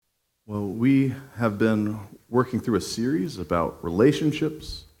Well, we have been working through a series about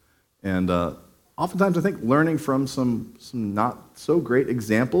relationships, and oftentimes I think learning from some not so great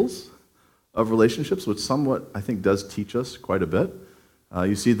examples of relationships, which somewhat I think does teach us quite a bit.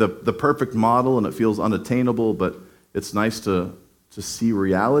 You see the perfect model, and it feels unattainable, but it's nice to see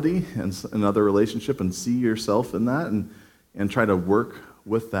reality in another relationship and see yourself in that, and try to work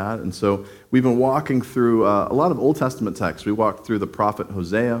with that. And so we've been walking through a lot of Old Testament texts. We walked through the prophet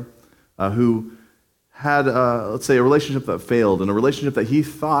Hosea, who had, let's say, a relationship that failed, and a relationship that he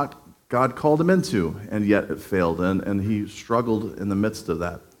thought God called him into, and yet it failed, and he struggled in the midst of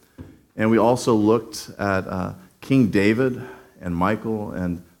that. And we also looked at King David and Michal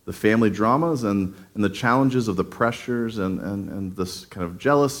and the family dramas and the challenges of the pressures and this kind of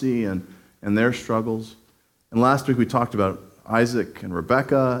jealousy and their struggles. And last week we talked about Isaac and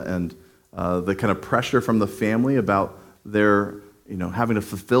Rebekah and the kind of pressure from the family about their having to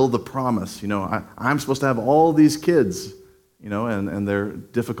fulfill the promise. I'm supposed to have all these kids, and their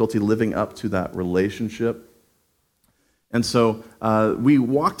difficulty living up to that relationship. And so we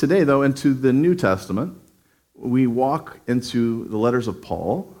walk today, though, into the New Testament. We walk into the letters of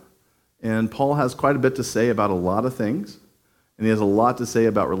Paul, and Paul has quite a bit to say about a lot of things, and he has a lot to say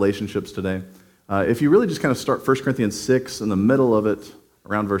about relationships today. If you really just kind of start 1 Corinthians 6 in the middle of it,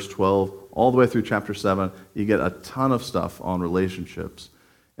 around verse 12, all the way through chapter 7, you get a ton of stuff on relationships.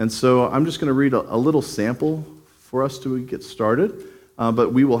 And so I'm just going to read a little sample for us to get started,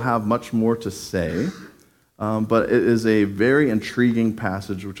 but we will have much more to say. But it is a very intriguing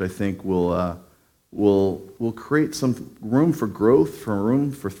passage, which I think will create some room for growth,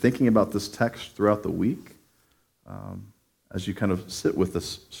 room for thinking about this text throughout the week as you kind of sit with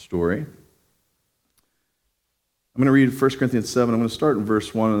this story. I'm going to read 1 Corinthians 7. I'm going to start in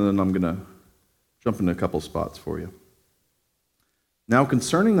verse 1, and then I'm going to jump into a couple spots for you. Now,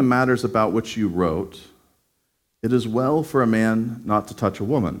 concerning the matters about which you wrote, it is well for a man not to touch a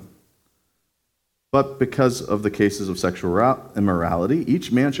woman. But because of the cases of sexual immorality,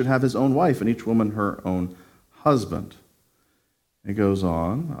 each man should have his own wife, and each woman her own husband. It goes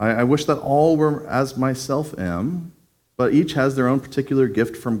on, I wish that all were as myself am, but each has their own particular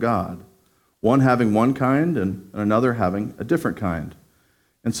gift from God, one having one kind and another having a different kind.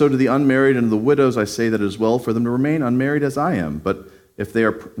 And so to the unmarried and the widows I say that it is well for them to remain unmarried as I am, but if they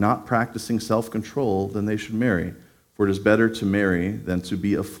are not practicing self-control, then they should marry, for it is better to marry than to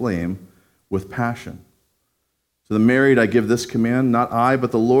be aflame with passion. To the married I give this command, not I,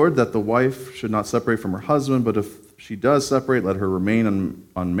 but the Lord, that the wife should not separate from her husband, but if she does separate, let her remain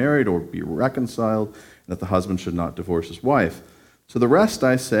unmarried or be reconciled, and that the husband should not divorce his wife. To the rest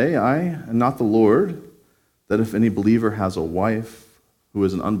I say, I, and not the Lord, that if any believer has a wife who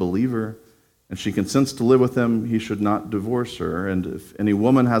is an unbeliever, and she consents to live with him, he should not divorce her. And if any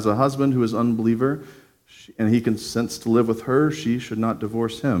woman has a husband who is an unbeliever, and he consents to live with her, she should not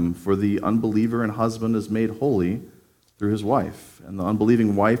divorce him. For the unbeliever and husband is made holy through his wife, and the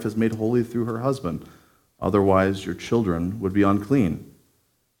unbelieving wife is made holy through her husband. Otherwise your children would be unclean.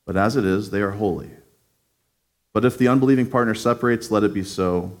 But as it is, they are holy. But if the unbelieving partner separates, let it be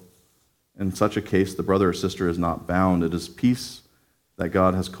so. In such a case, the brother or sister is not bound. It is peace that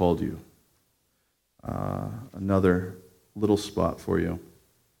God has called you. Another little spot for you.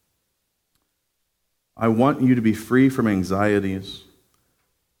 I want you to be free from anxieties.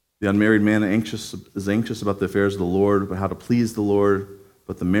 The unmarried man is anxious about the affairs of the Lord, but how to please the Lord.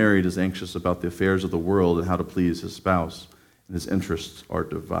 But the married is anxious about the affairs of the world and how to please his spouse, and his interests are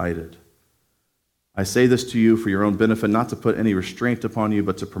divided. I say this to you for your own benefit, not to put any restraint upon you,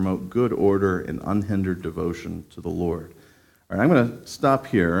 but to promote good order and unhindered devotion to the Lord. All right, I'm going to stop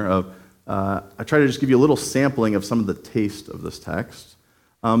here. I try to just give you a little sampling of some of the taste of this text,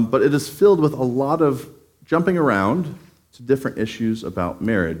 but it is filled with a lot of jumping around to different issues about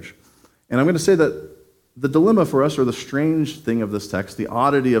marriage. And I'm going to say that the dilemma for us, or the strange thing of this text, the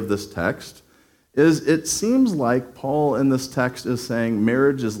oddity of this text, is it seems like Paul in this text is saying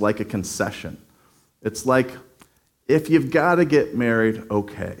marriage is like a concession. It's like, if you've got to get married,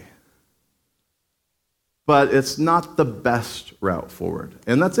 okay. But it's not the best route forward.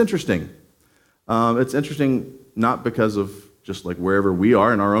 And that's interesting. It's interesting not because of just like wherever we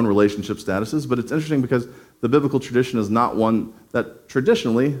are in our own relationship statuses, but it's interesting because the biblical tradition is not one that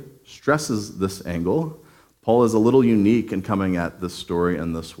traditionally stresses this angle. Paul is a little unique in coming at this story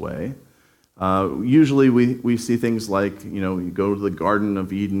in this way. Usually we see things like, you go to the Garden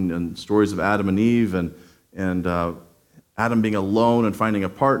of Eden and stories of Adam and Eve and Adam being alone and finding a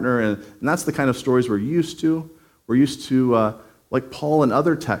partner, and that's the kind of stories we're used to. We're used to, like Paul in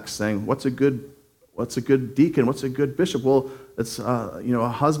other texts saying, what's a good deacon? What's a good bishop? Well, it's a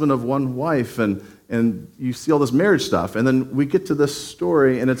husband of one wife, and you see all this marriage stuff. And then we get to this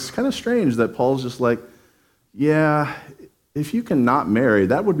story, and it's kind of strange that Paul's just like, yeah, if you can not marry,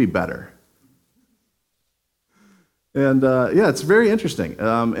 that would be better. And it's very interesting.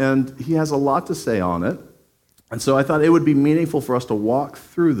 And he has a lot to say on it. And so I thought it would be meaningful for us to walk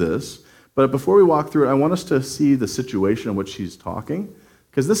through this. But before we walk through it, I want us to see the situation in which he's talking,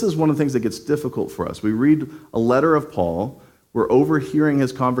 because this is one of the things that gets difficult for us. We read a letter of Paul. We're overhearing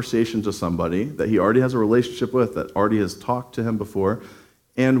his conversation to somebody that he already has a relationship with, that already has talked to him before.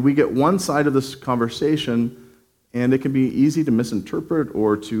 And we get one side of this conversation, and it can be easy to misinterpret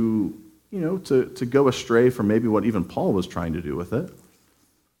or to go astray from maybe what even Paul was trying to do with it.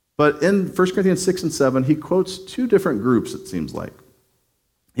 But in 1 Corinthians 6 and 7, he quotes two different groups, it seems like.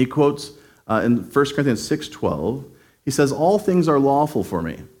 He quotes in 1 Corinthians 6:12, he says, all things are lawful for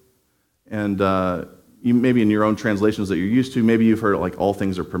me. And you maybe in your own translations that you're used to, maybe you've heard like all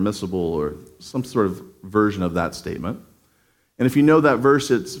things are permissible or some sort of version of that statement. And if you know that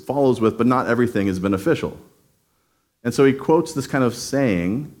verse, it follows with, but not everything is beneficial. And so he quotes this kind of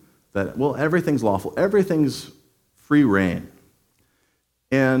saying that, well, everything's lawful, everything's free reign.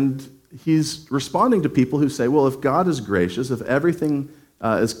 And he's responding to people who say, well, if God is gracious, if everything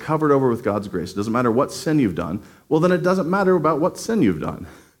is covered over with God's grace, it doesn't matter what sin you've done, well, then it doesn't matter about what sin you've done.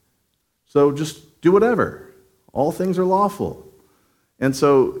 So just do whatever. All things are lawful. And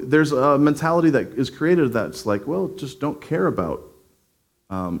so there's a mentality that is created that's like, well, just don't care about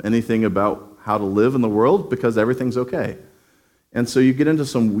anything about how to live in the world because everything's okay. And so you get into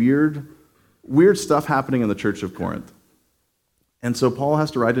some weird stuff happening in the church of Corinth. And so Paul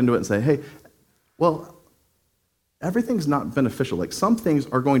has to write into it and say, hey, well, everything's not beneficial. Like some things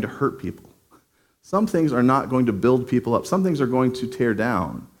are going to hurt people. Some things are not going to build people up. Some things are going to tear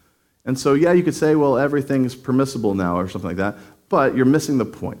down. And so, yeah, you could say, well, everything's permissible now or something like that, but you're missing the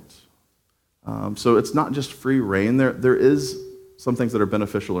point. So it's not just free reign. There is some things that are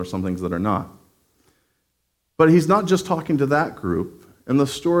beneficial or some things that are not. But he's not just talking to that group. In the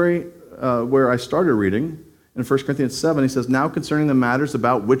story where I started reading, in 1 Corinthians 7, he says, now concerning the matters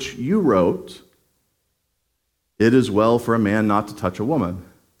about which you wrote, it is well for a man not to touch a woman.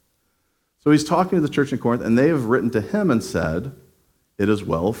 So he's talking to the church in Corinth, and they have written to him and said, it is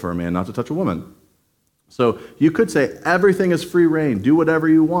well for a man not to touch a woman. So you could say, everything is free reign. Do whatever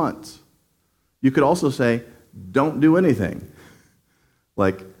you want. You could also say, don't do anything.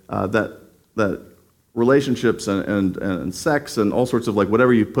 Like that relationships and sex and all sorts of like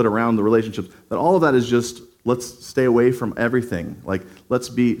whatever you put around the relationships, that all of that is just, let's stay away from everything. Like, let's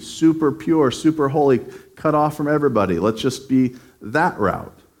be super pure, super holy, cut off from everybody. Let's just be that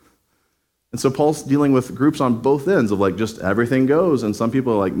route. And so Paul's dealing with groups on both ends of like just everything goes, and some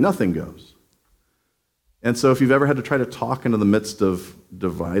people are like nothing goes. And so if you've ever had to try to talk into the midst of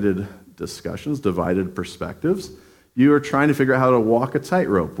divided discussions, divided perspectives, you are trying to figure out how to walk a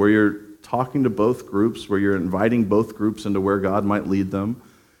tightrope where you're talking to both groups, where you're inviting both groups into where God might lead them.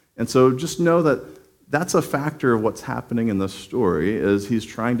 And so just know that that's a factor of what's happening in this story, is he's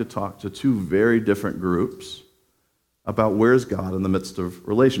trying to talk to two very different groups about where's God in the midst of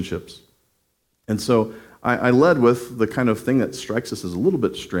relationships. And so I led with the kind of thing that strikes us as a little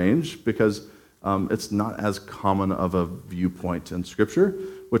bit strange because it's not as common of a viewpoint in Scripture,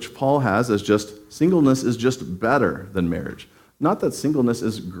 which Paul has as just singleness is just better than marriage. Not that singleness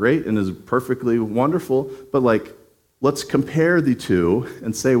is great and is perfectly wonderful, but like let's compare the two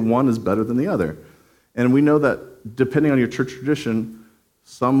and say one is better than the other. And we know that depending on your church tradition,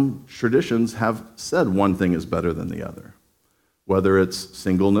 some traditions have said one thing is better than the other, whether it's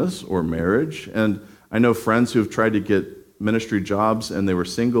singleness or marriage. And I know friends who have tried to get ministry jobs and they were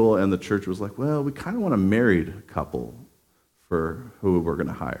single, and the church was like, well, we kind of want a married couple for who we're going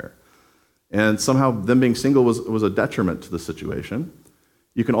to hire. And somehow them being single was a detriment to the situation.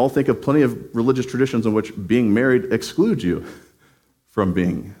 You can all think of plenty of religious traditions in which being married excludes you from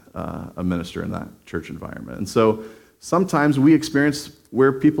being a minister in that church environment. And so sometimes we experience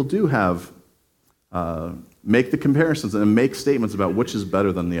where people do have make the comparisons and make statements about which is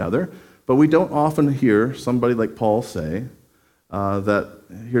better than the other, but we don't often hear somebody like Paul say that,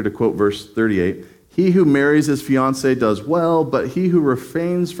 here to quote verse 38, he who marries his fiancée does well, but he who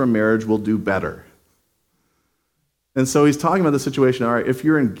refrains from marriage will do better. And so he's talking about the situation, all right, if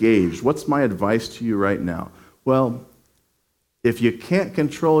you're engaged, what's my advice to you right now? Well, if you can't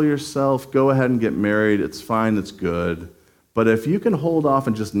control yourself, go ahead and get married. It's fine, it's good. But if you can hold off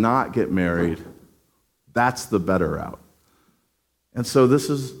and just not get married, that's the better route. And so this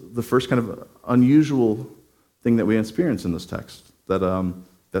is the first kind of unusual thing that we experience in this text,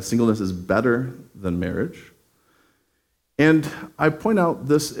 that singleness is better than marriage. And I point out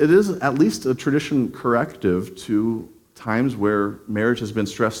this, it is at least a tradition corrective to times where marriage has been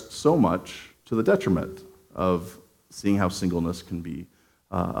stressed so much to the detriment of seeing how singleness can be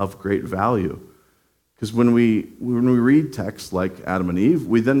of great value. Because when we read texts like Adam and Eve,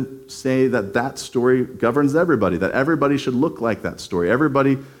 we then say that that story governs everybody, that everybody should look like that story.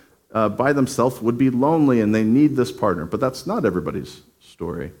 Everybody by themselves would be lonely and they need this partner, but that's not everybody's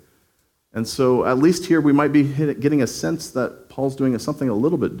story. And so at least here we might be getting a sense that Paul's doing something a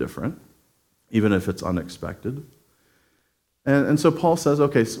little bit different, even if it's unexpected. And so Paul says,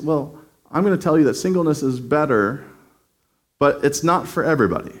 okay, well, I'm going to tell you that singleness is better, but it's not for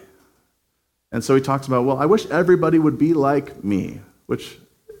everybody. And so he talks about, well, I wish everybody would be like me, which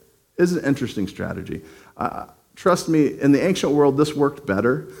is an interesting strategy. Trust me, in the ancient world, this worked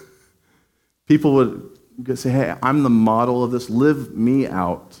better. People would say, hey, I'm the model of this, live me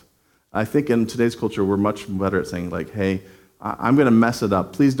out. I think in today's culture, we're much better at saying, like, hey, I'm going to mess it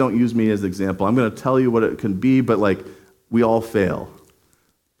up. Please don't use me as an example. I'm going to tell you what it can be, but, like, we all fail.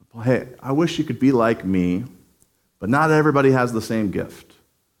 Hey, I wish you could be like me, but not everybody has the same gift.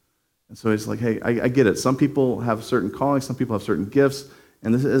 And so he's like, hey, I get it. Some people have certain callings, some people have certain gifts,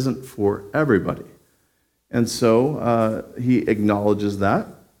 and this isn't for everybody. And so he acknowledges that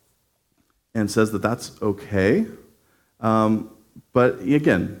and says that that's okay. But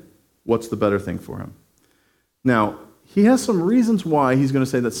again, what's the better thing for him? Now, he has some reasons why he's going to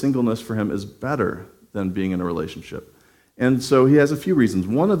say that singleness for him is better than being in a relationship. And so he has a few reasons.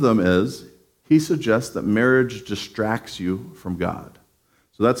 One of them is he suggests that marriage distracts you from God.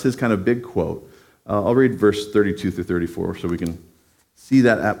 So that's his kind of big quote. I'll read verse 32 through 34 so we can see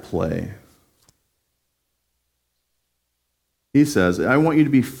that at play. He says, I want you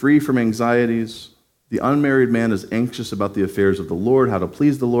to be free from anxieties. The unmarried man is anxious about the affairs of the Lord, how to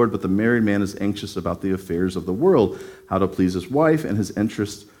please the Lord, but the married man is anxious about the affairs of the world, how to please his wife, and his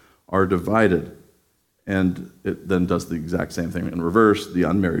interests are divided. And it then does the exact same thing in reverse, the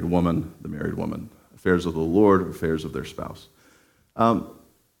unmarried woman, the married woman, affairs of the Lord, affairs of their spouse.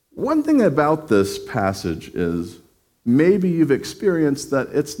 One thing about this passage is maybe you've experienced that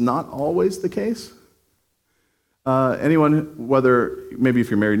it's not always the case. Anyone, whether maybe if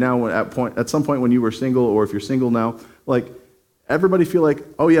you're married now, at some point when you were single, or if you're single now, like everybody feel like,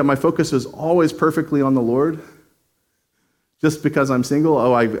 oh yeah, my focus is always perfectly on the Lord. Just because I'm single,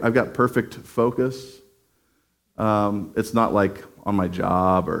 I've got perfect focus. It's not like on my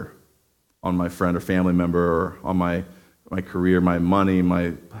job or on my friend or family member or on my career, my money,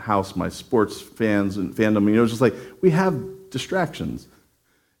 my house, my sports fans and fandom. You know, it's just like we have distractions,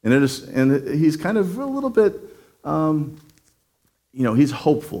 and he's kind of a little bit. He's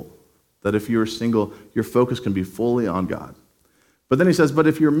hopeful that if you're single, your focus can be fully on God. But then he says, but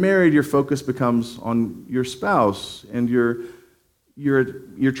if you're married, your focus becomes on your spouse, and you're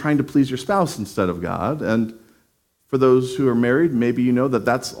trying to please your spouse instead of God. And for those who are married, maybe you know that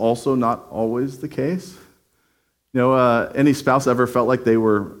that's also not always the case. Any spouse ever felt like they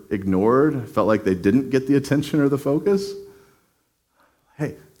were ignored, felt like they didn't get the attention or the focus?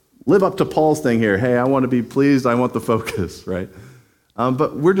 Hey, live up to Paul's thing here. Hey, I want to be pleased. I want the focus, right?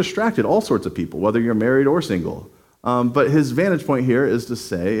 But we're distracted, all sorts of people, whether you're married or single. But his vantage point here is to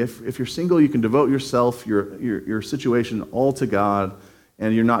say, if you're single, you can devote yourself, your situation all to God,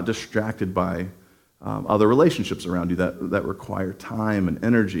 and you're not distracted by other relationships around you that require time and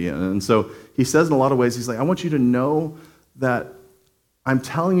energy. And so he says in a lot of ways, he's like, I want you to know that I'm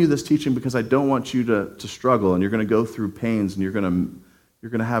telling you this teaching because I don't want you to struggle, and you're going to go through pains, and you're going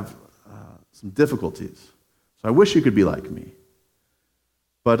to have some difficulties. So I wish you could be like me.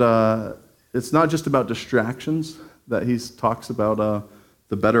 But it's not just about distractions that he talks about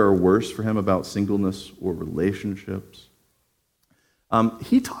the better or worse for him about singleness or relationships.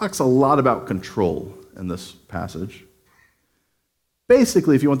 He talks a lot about control in this passage.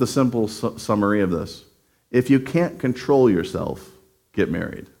 Basically, if you want the simple summary of this, if you can't control yourself, get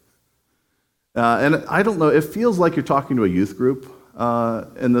married. And I don't know, it feels like you're talking to a youth group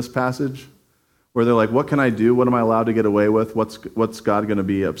in this passage, where they're like, what can I do? What am I allowed to get away with? What's God going to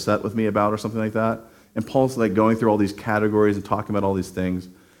be upset with me about, or something like that? And Paul's like going through all these categories and talking about all these things.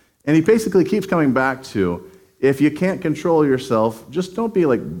 And he basically keeps coming back to, if you can't control yourself, just don't be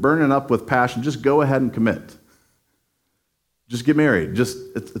like burning up with passion. Just go ahead and commit. Just get married.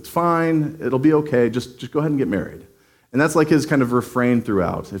 It's fine. It'll be okay. Just go ahead and get married. And that's like his kind of refrain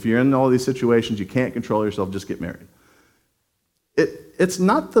throughout. If you're in all these situations, you can't control yourself, just get married. It's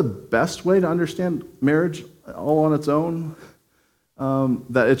not the best way to understand marriage all on its own,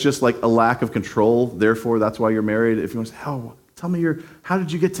 that it's just like a lack of control, therefore that's why you're married. If you want to say, Tell me how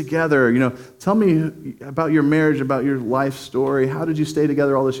did you get together? Tell me about your marriage, about your life story. How did you stay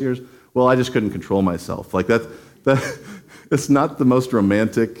together all these years? Well, I just couldn't control myself. Like that it's not the most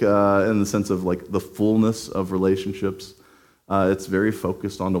romantic in the sense of like the fullness of relationships. It's very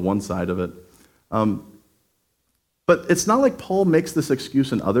focused on the one side of it. But it's not like Paul makes this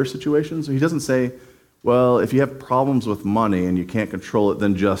excuse in other situations. He doesn't say, well, if you have problems with money and you can't control it,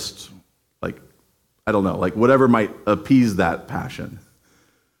 then just, like, I don't know, like whatever might appease that passion.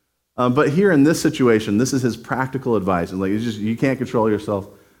 But here in this situation, this is his practical advice. Like, it's just, you can't control yourself.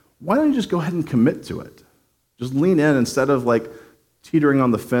 Why don't you just go ahead and commit to it? Just lean in instead of like teetering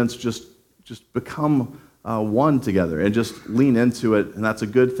on the fence. Just become one together and just lean into it. And that's a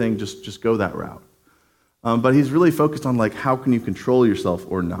good thing. Just go that route. But he's really focused on like how can you control yourself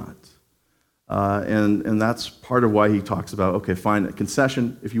or not. And that's part of why he talks about, okay, fine, a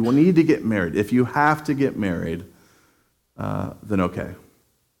concession. If you need to get married, if you have to get married, then okay.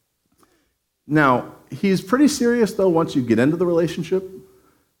 Now, he's pretty serious, though, once you get into the relationship.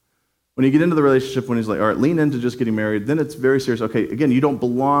 When you get into the relationship, when he's like, all right, lean into just getting married, then it's very serious. Okay, again, you don't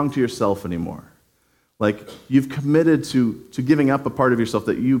belong to yourself anymore. Like, you've committed to giving up a part of yourself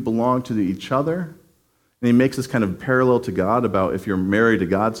that you belong to each other. And he makes this kind of parallel to God about if you're married to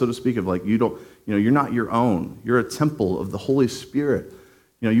God, so to speak, of like, you're not your own. You're a temple of the Holy Spirit.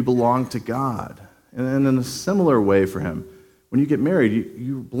 You belong to God. And in a similar way for him, when you get married,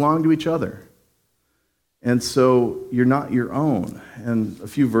 you belong to each other. And so you're not your own. And a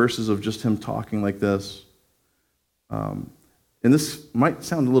few verses of just him talking like this. And this might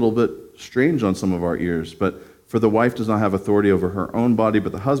sound a little bit strange on some of our ears, but for the wife does not have authority over her own body,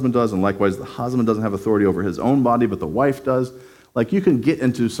 but the husband does, and likewise the husband doesn't have authority over his own body, but the wife does. Like, you can get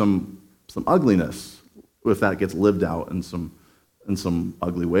into some ugliness if that gets lived out in some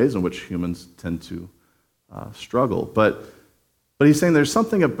ugly ways in which humans tend to struggle. But he's saying there's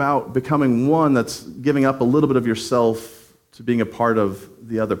something about becoming one that's giving up a little bit of yourself to being a part of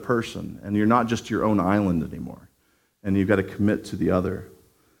the other person, and you're not just your own island anymore, and you've got to commit to the other.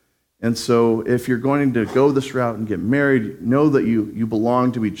 And so if you're going to go this route and get married, know that you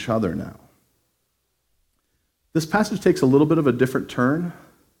belong to each other now. This passage takes a little bit of a different turn.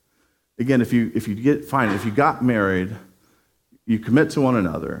 Again, if you got married, you commit to one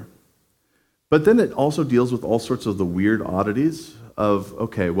another. But then it also deals with all sorts of the weird oddities of,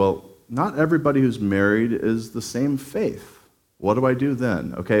 okay, well, not everybody who's married is the same faith. What do I do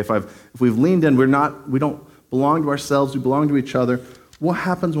then? Okay, if we've leaned in, we don't belong to ourselves, we belong to each other. What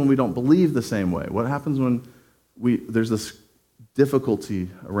happens when we don't believe the same way? What happens when there's this difficulty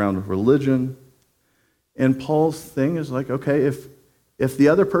around religion? And Paul's thing is like, okay, if the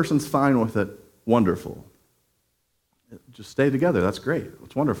other person's fine with it, wonderful. Just stay together. That's great.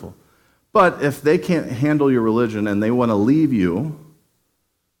 It's wonderful. But if they can't handle your religion and they want to leave you,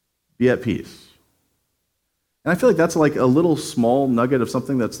 be at peace. And I feel like that's like a little small nugget of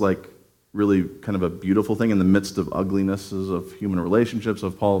something that's like really kind of a beautiful thing in the midst of uglinesses of human relationships,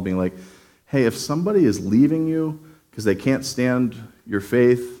 of Paul being like, hey, if somebody is leaving you because they can't stand your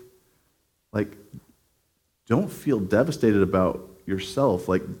faith, like, don't feel devastated about yourself.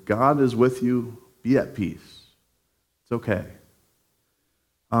 Like, God is with you. Be at peace. It's okay.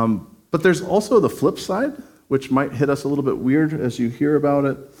 But there's also the flip side, which might hit us a little bit weird as you hear about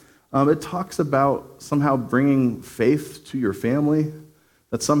it. It talks about somehow bringing faith to your family,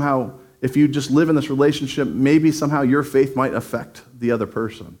 that somehow if you just live in this relationship, maybe somehow your faith might affect the other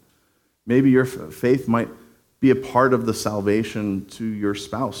person. Maybe your faith might be a part of the salvation to your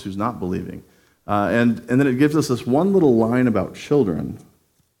spouse who's not believing. And then it gives us this one little line about children,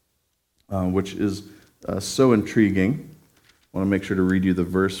 which is so intriguing. I want to make sure to read you the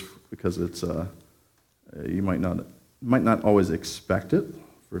verse because it's you might not always expect it.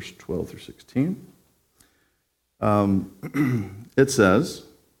 Verse 12 through 16. It says,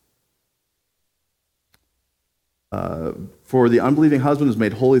 for the unbelieving husband is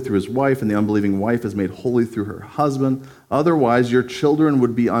made holy through his wife, and the unbelieving wife is made holy through her husband. Otherwise, your children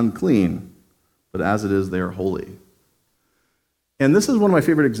would be unclean, but as it is, they are holy. And this is one of my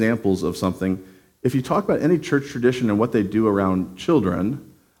favorite examples of something. If you talk about any church tradition and what they do around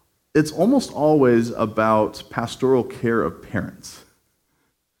children, it's almost always about pastoral care of parents.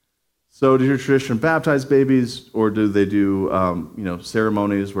 So does your tradition baptize babies, or do they do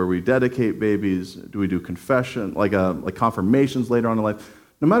ceremonies where we dedicate babies? Do we do confession, like confirmations later on in life?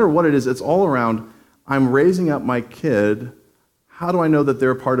 No matter what it is, it's all around, I'm raising up my kid. How do I know that they're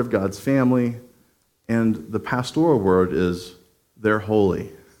a part of God's family? And the pastoral word is, they're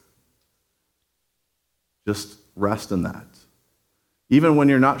holy. Just rest in that. Even when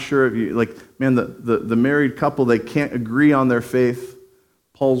you're not sure if you, like, man, the married couple, they can't agree on their faith.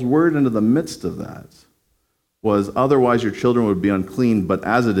 Paul's word into the midst of that was, otherwise your children would be unclean, but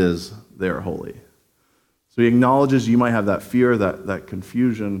as it is, they are holy. So he acknowledges you might have that fear, that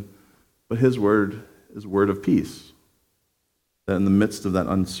confusion, but his word is a word of peace. That in the midst of that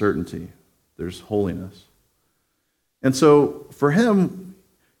uncertainty, there's holiness. And so for him,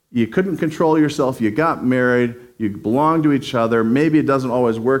 you couldn't control yourself, you got married, you belong to each other. Maybe it doesn't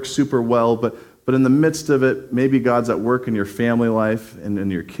always work super well, but in the midst of it, maybe God's at work in your family life and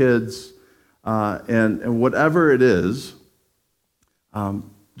in your kids. And whatever it is,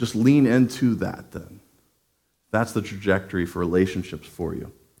 just lean into that then. That's the trajectory for relationships for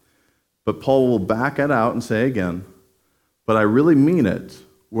you. But Paul will back it out and say again, but I really mean it.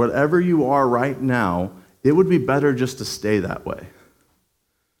 Whatever you are right now, it would be better just to stay that way.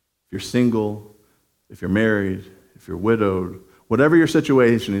 If you're single, if you're married, if you're widowed, whatever your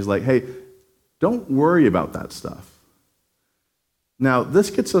situation, he's like, hey, don't worry about that stuff. Now, this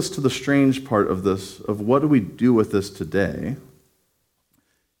gets us to the strange part of this, of what do we do with this today?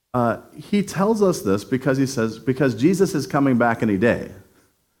 He tells us this because he says, because Jesus is coming back any day,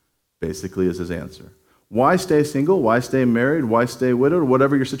 basically is his answer. Why stay single? Why stay married? Why stay widowed?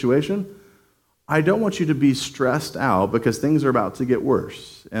 Whatever your situation, I don't want you to be stressed out because things are about to get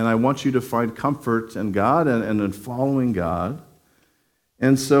worse. And I want you to find comfort in God and in following God.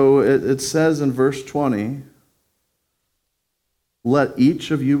 And so it says in verse 20, let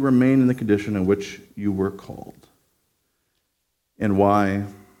each of you remain in the condition in which you were called. And why?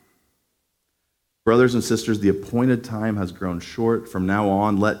 Brothers and sisters, the appointed time has grown short. From now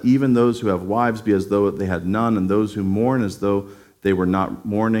on, let even those who have wives be as though they had none, and those who mourn as though they were not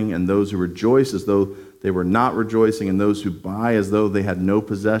mourning, and those who rejoice as though they were not rejoicing, and those who buy as though they had no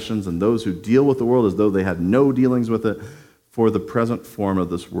possessions, and those who deal with the world as though they had no dealings with it, for the present form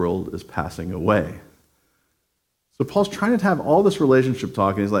of this world is passing away. So Paul's trying to have all this relationship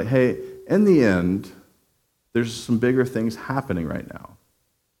talk, and he's like, hey, in the end, there's some bigger things happening right now.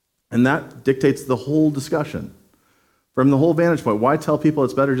 And that dictates the whole discussion. From the whole vantage point, why tell people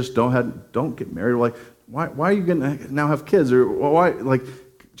it's better just don't get married? Like, why are you going to now have kids? Or why, like,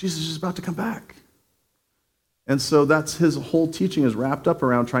 Jesus is about to come back. And so that's his whole teaching is wrapped up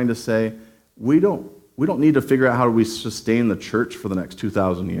around trying to say, we don't need to figure out how do we sustain the church for the next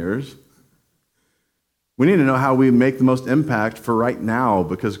 2,000 years. We need to know how we make the most impact for right now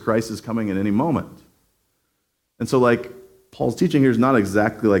because Christ is coming at any moment. And so, like, Paul's teaching here is not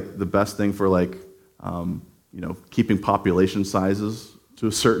exactly like the best thing for like, keeping population sizes to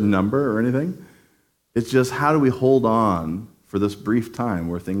a certain number or anything. It's just how do we hold on for this brief time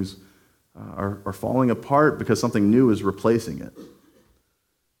where things are falling apart because something new is replacing it.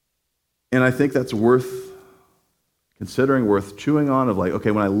 And I think that's worth considering, worth chewing on of like,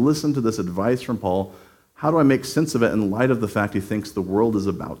 okay, when I listen to this advice from Paul, how do I make sense of it in light of the fact he thinks the world is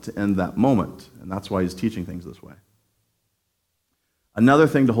about to end that moment? And that's why he's teaching things this way. Another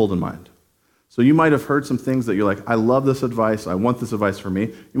thing to hold in mind. So you might have heard some things that you're like, I love this advice, I want this advice for me.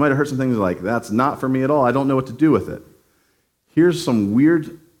 You might have heard some things like, that's not for me at all, I don't know what to do with it. Here's some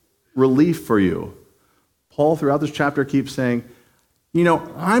weird relief for you. Paul, throughout this chapter, keeps saying,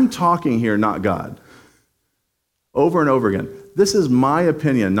 I'm talking here, not God. Over and over again. This is my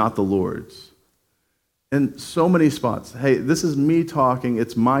opinion, not the Lord's. In so many spots. Hey, this is me talking,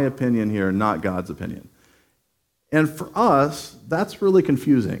 it's my opinion here, not God's opinion. And for us, that's really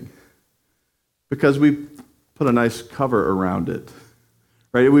confusing because we put a nice cover around it,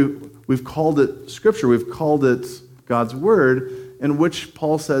 right? We've called it Scripture, we've called it God's Word, in which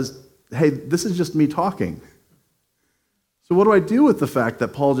Paul says, hey, this is just me talking. So what do I do with the fact that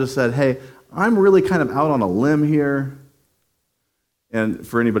Paul just said, hey, I'm really kind of out on a limb here? And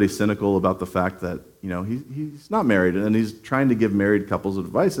for anybody cynical about the fact that, he's not married and he's trying to give married couples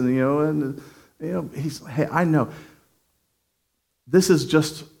advice and he's, hey, I know. This is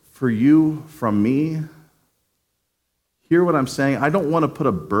just for you from me. Hear what I'm saying. I don't want to put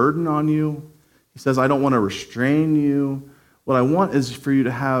a burden on you. He says, I don't want to restrain you. What I want is for you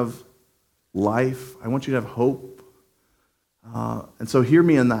to have life. I want you to have hope. And so hear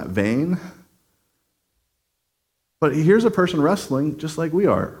me in that vein. But here's a person wrestling just like we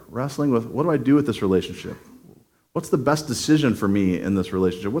are, wrestling with what do I do with this relationship? What's the best decision for me in this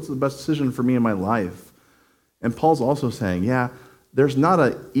relationship? What's the best decision for me in my life? And Paul's also saying, there's not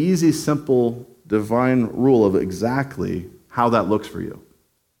an easy, simple, divine rule of exactly how that looks for you.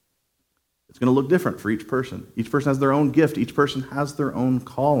 It's going to look different for each person. Each person has their own gift. Each person has their own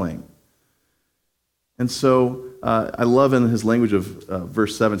calling. And so I love in his language of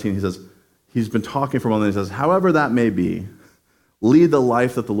verse 17, he says, he's been talking for a moment, and he says, however that may be, Lead the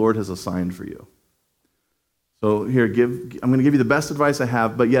life that the Lord has assigned for you. So here, I'm going to give you the best advice I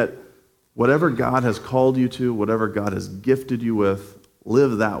have, but yet, whatever God has called you to, whatever God has gifted you with,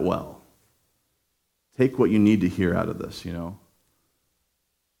 live that well. Take what you need to hear out of this,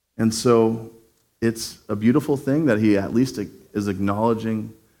 And so it's a beautiful thing that he at least is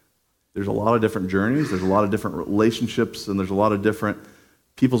acknowledging there's a lot of different journeys, there's a lot of different relationships, and there's a lot of different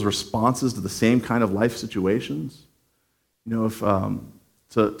people's responses to the same kind of life situations. If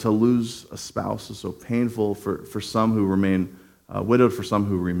to lose a spouse is so painful for some who remain widowed, for some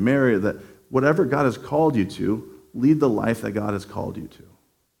who remarry, that whatever God has called you to, lead the life that God has called you to.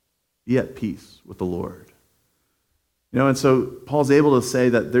 Be at peace with the Lord. And so Paul's able to say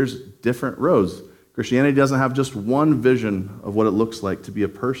that there's different roads. Christianity doesn't have just one vision of what it looks like to be a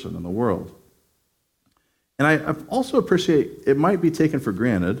person in the world. And I also appreciate, it might be taken for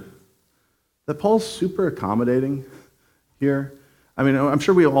granted, that Paul's super accommodating here. I mean, I'm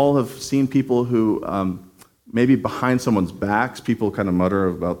sure we all have seen people who maybe behind someone's backs, people kind of mutter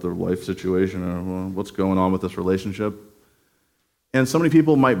about their life situation and what's going on with this relationship. And so many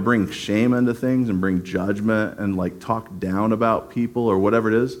people might bring shame into things and bring judgment and talk down about people or whatever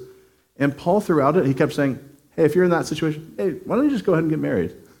it is. And Paul, throughout it, he kept saying, hey, if you're in that situation, hey, why don't you just go ahead and get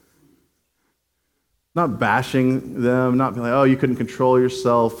married? Not bashing them, not being like, oh, you couldn't control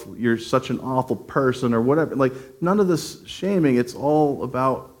yourself, you're such an awful person or whatever. None of this shaming. It's all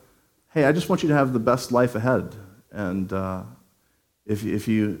about, hey, I just want you to have the best life ahead. And if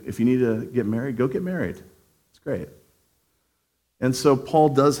you need to get married, go get married. It's great. And so Paul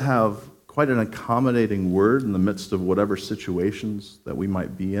does have quite an accommodating word in the midst of whatever situations that we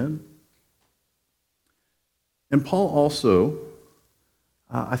might be in. And Paul also,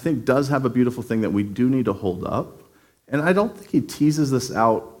 I think, does have a beautiful thing that we do need to hold up. And I don't think he teases this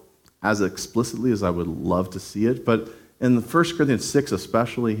out as explicitly as I would love to see it, but in 1 Corinthians 6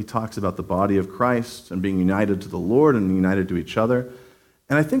 especially, he talks about the body of Christ and being united to the Lord and united to each other.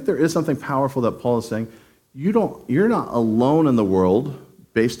 And I think there is something powerful that Paul is saying. You're not alone in the world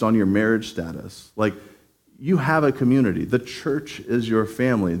based on your marriage status. You have a community. The church is your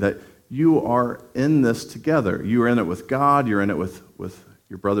family, that you are in this together. You are in it with God. You're in it with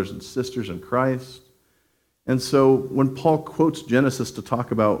your brothers and sisters in Christ. And so when Paul quotes Genesis to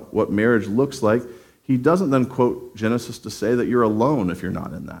talk about what marriage looks like, he doesn't then quote Genesis to say that you're alone if you're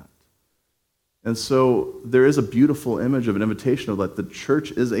not in that. And so there is a beautiful image of an invitation of that the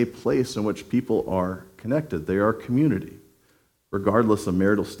church is a place in which people are connected. They are community, regardless of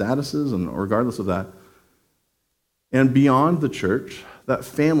marital statuses and regardless of that. And beyond the church, that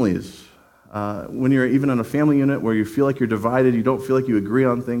families, when you're even in a family unit where you feel like you're divided, you don't feel like you agree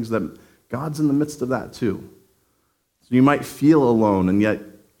on things, that God's in the midst of that too. So you might feel alone, and yet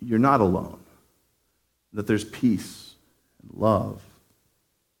you're not alone. That there's peace and love.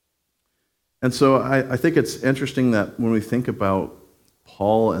 And so I think it's interesting that when we think about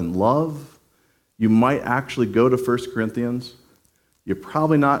Paul and love, you might actually go to 1 Corinthians. You're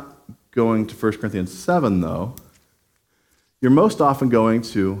probably not going to 1 Corinthians 7, though. You're most often going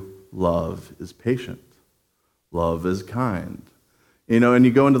to love is patient. Love is kind. And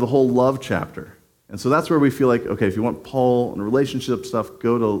you go into the whole love chapter. And so that's where we feel like, okay, if you want Paul and relationship stuff,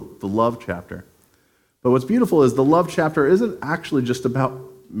 go to the love chapter. But what's beautiful is the love chapter isn't actually just about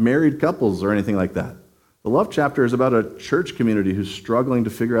married couples or anything like that. The love chapter is about a church community who's struggling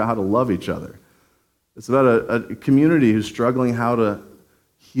to figure out how to love each other. It's about a community who's struggling how to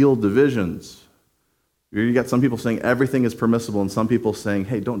heal divisions. You got some people saying everything is permissible and some people saying,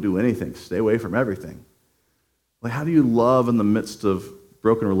 hey, don't do anything. Stay away from everything. How do you love in the midst of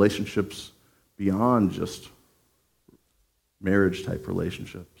broken relationships beyond just marriage-type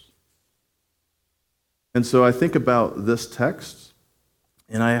relationships? And so I think about this text,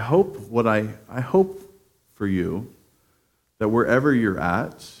 and I hope for you that wherever you're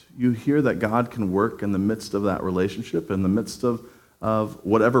at, you hear that God can work in the midst of that relationship, in the midst of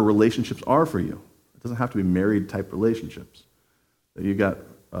whatever relationships are for you. It doesn't have to be married-type relationships. That you've got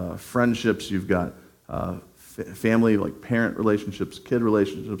friendships, you've got family, like parent relationships, kid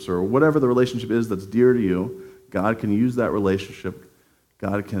relationships, or whatever the relationship is that's dear to you. God can use that relationship.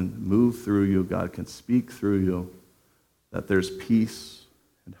 God can move through you. God can speak through you. That there's peace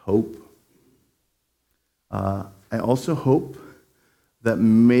and hope. I also hope that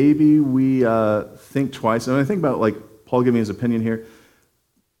maybe we think twice. And I think about Paul giving his opinion here.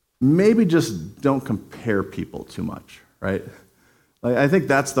 Maybe just don't compare people too much, right? I think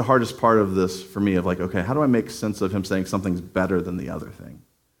that's the hardest part of this for me, of okay, how do I make sense of him saying something's better than the other thing?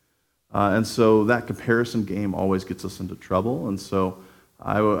 And so that comparison game always gets us into trouble. And so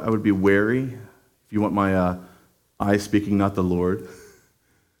I would be wary. If you want my I speaking, not the Lord,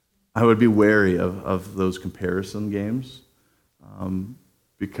 I would be wary of those comparison games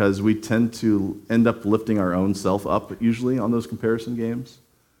because we tend to end up lifting our own self up usually on those comparison games.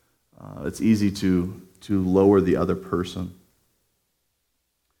 It's easy to lower the other person.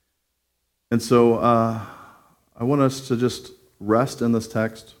 And so I want us to just rest in this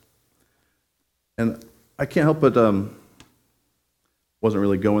text. And I can't help but, wasn't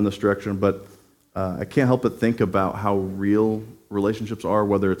really going this direction, but I can't help but think about how real relationships are,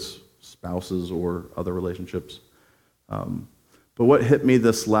 whether it's spouses or other relationships. But what hit me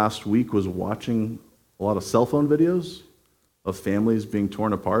this last week was watching a lot of cell phone videos of families being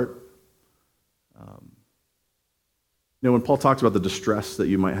torn apart. When Paul talks about the distress that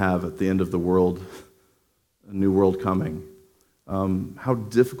you might have at the end of the world, a new world coming, how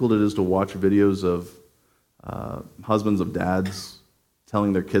difficult it is to watch videos of husbands of dads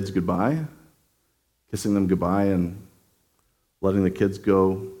telling their kids goodbye, kissing them goodbye, and letting the kids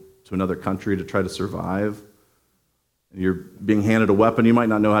go to another country to try to survive. And you're being handed a weapon. You might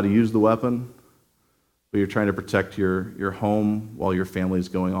not know how to use the weapon, but you're trying to protect your home while your family is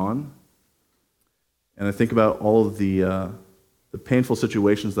going on. And I think about all of the painful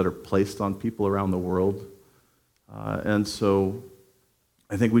situations that are placed on people around the world. And so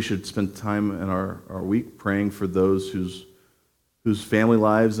I think we should spend time in our week praying for those whose family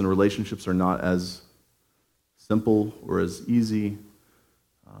lives and relationships are not as simple or as easy.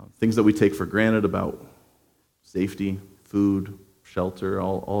 Things that we take for granted about safety, food, shelter,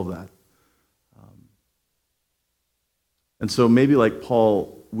 all of that. And so maybe like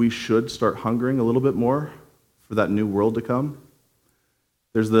Paul, we should start hungering a little bit more for that new world to come.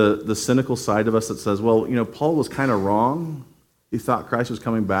 There's the cynical side of us that says, well, Paul was kind of wrong. He thought Christ was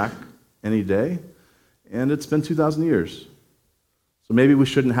coming back any day, and it's been 2,000 years. So maybe we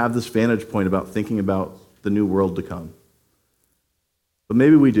shouldn't have this vantage point about thinking about the new world to come. But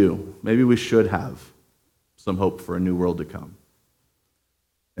maybe we do. Maybe we should have some hope for a new world to come.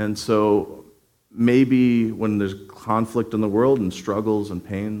 And so maybe when there's conflict in the world and struggles and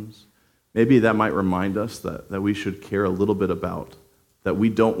pains, maybe that might remind us that we should care a little bit about that we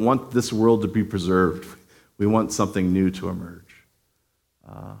don't want this world to be preserved. We want something new to emerge,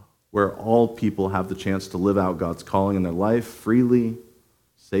 where all people have the chance to live out God's calling in their life freely,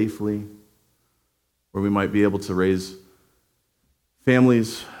 safely, where we might be able to raise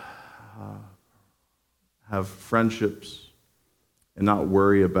families, have friendships, and not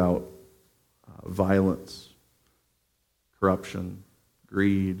worry about violence, corruption,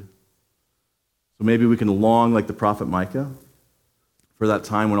 greed. So maybe we can long, like the prophet Micah, for that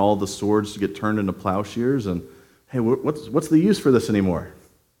time when all the swords get turned into plowshares and, hey, what's the use for this anymore?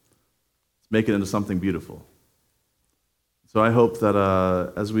 Let's make it into something beautiful. So I hope that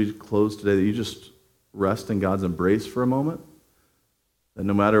as we close today, that you just rest in God's embrace for a moment, that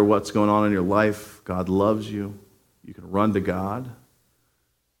no matter what's going on in your life, God loves you. You can run to God.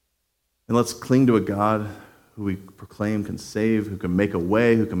 And let's cling to a God who we proclaim can save, who can make a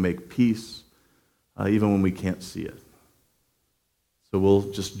way, who can make peace, even when we can't see it. So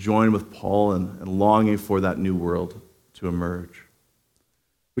we'll just join with Paul in longing for that new world to emerge.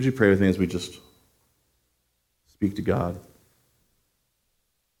 Would you pray with me as we just speak to God?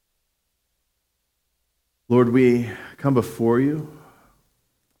 Lord, we come before you.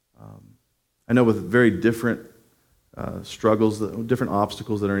 I know with very different struggles, different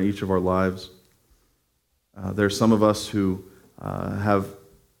obstacles that are in each of our lives. There are some of us who have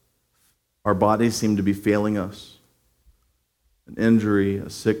our bodies seem to be failing us. An injury, a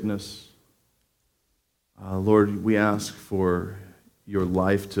sickness. Lord, we ask for your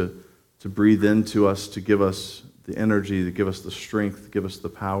life to breathe into us, to give us the energy, to give us the strength, to give us the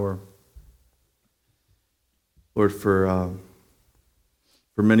power. Lord, for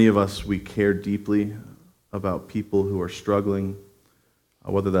many of us, we care deeply about people who are struggling,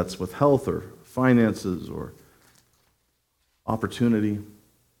 whether that's with health or finances or opportunity.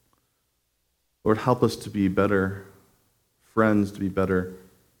 Lord, help us to be better friends, to be better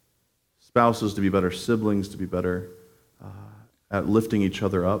spouses, to be better siblings, to be better at lifting each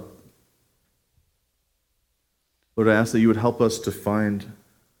other up. Lord, I ask that you would help us to find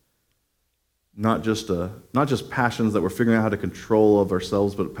not just passions that we're figuring out how to control of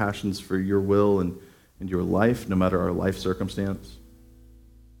ourselves, but passions for your will and your life, no matter our life circumstance.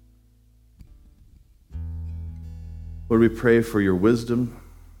 Lord, we pray for your wisdom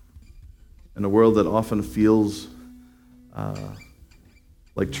in a world that often feels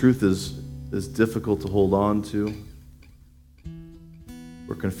like truth is difficult to hold on to,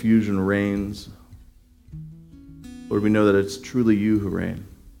 where confusion reigns. Lord, we know that it's truly you who reign.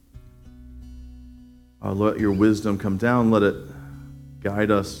 Let your wisdom come down. Let it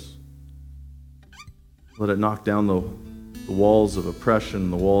guide us. Let it knock down the walls of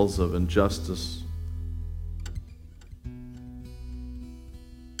oppression, the walls of injustice.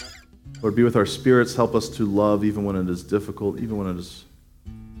 Lord, be with our spirits. Help us to love even when it is difficult, even when it is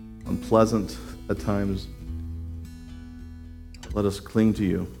unpleasant at times. Let us cling to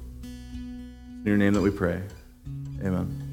you. In your name that we pray. Amen.